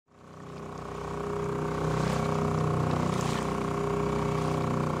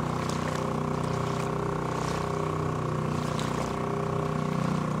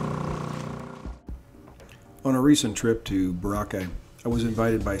On a recent trip to Boracay, I was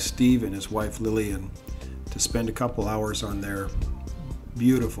invited by Steve and his wife Lillian to spend a couple hours on their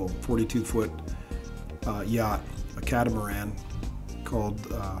beautiful 42-foot yacht, a catamaran called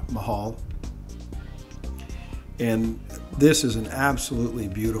Mahal. And this is an absolutely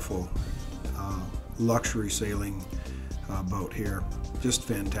beautiful luxury sailing boat here. Just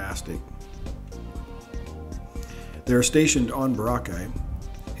fantastic. They're stationed on Boracay,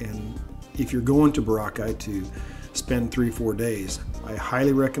 and if you're going to Boracay to spend 3-4 days, I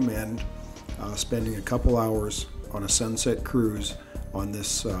highly recommend spending a couple hours on a sunset cruise on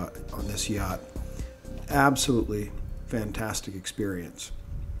this yacht. Absolutely fantastic experience.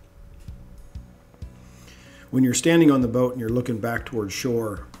 When you're standing on the boat and you're looking back towards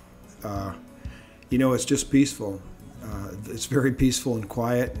shore, you know, it's just peaceful. It's very peaceful and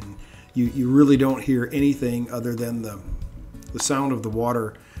quiet, and you really don't hear anything other than the sound of the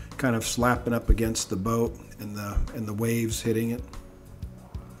water kind of slapping up against the boat and the waves hitting it.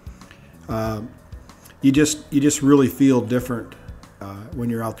 You just really feel different when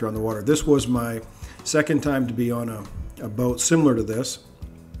you're out there on the water. This was my second time to be on a boat similar to this,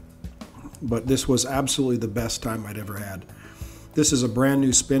 but this was absolutely the best time I'd ever had. This is a brand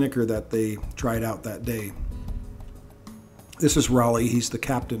new spinnaker that they tried out that day. This is Raleigh. He's the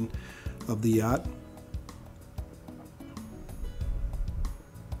captain of the yacht.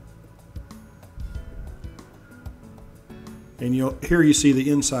 And here you see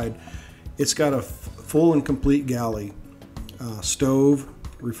the inside. It's got a full and complete galley, stove,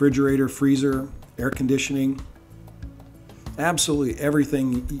 refrigerator, freezer, air conditioning. Absolutely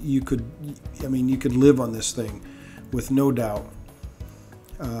everything you could live on this thing with no doubt.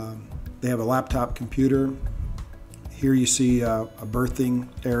 They have a laptop computer. Here you see a berthing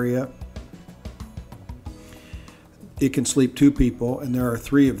area. It can sleep 2 people, and there are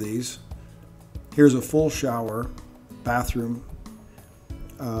 3 of these. Here's a full shower, bathroom.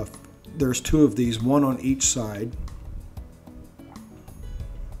 There's 2 of these, 1 on each side.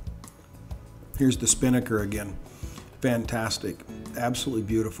 Here's the spinnaker again. Fantastic, absolutely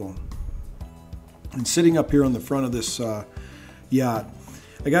beautiful. And sitting up here on the front of this yacht,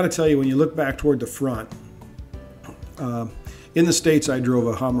 I got to tell you, when you look back toward the front, in the States I drove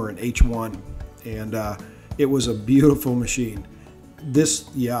a Hummer, an H1, and it was a beautiful machine. This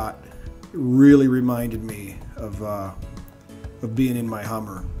yacht really reminded me of being in my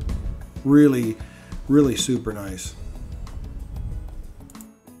Hummer. Really, really super nice.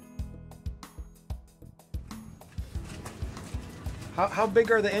 How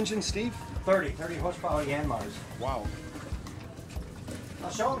big are the engines, Steve? 30 horsepower Yanmars. Wow. I'll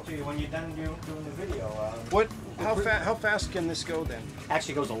show them to you when you're done doing the video. How fast can this go then?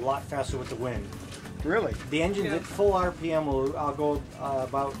 Actually goes a lot faster with the wind. Really? The engines at full RPM will go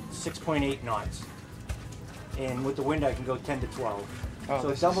about 6.8 knots. And with the wind I can go 10 to 12. Oh,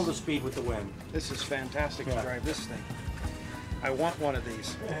 so double the speed with the wind. This is fantastic to drive this thing. I want one of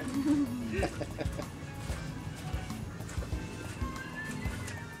these.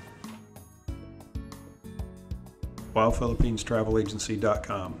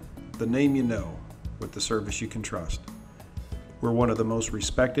 WildPhilippinesTravelAgency.com, the name you know with the service you can trust. We're one of the most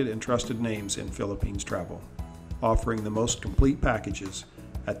respected and trusted names in Philippines travel, offering the most complete packages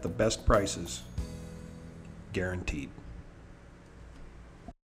at the best prices, guaranteed.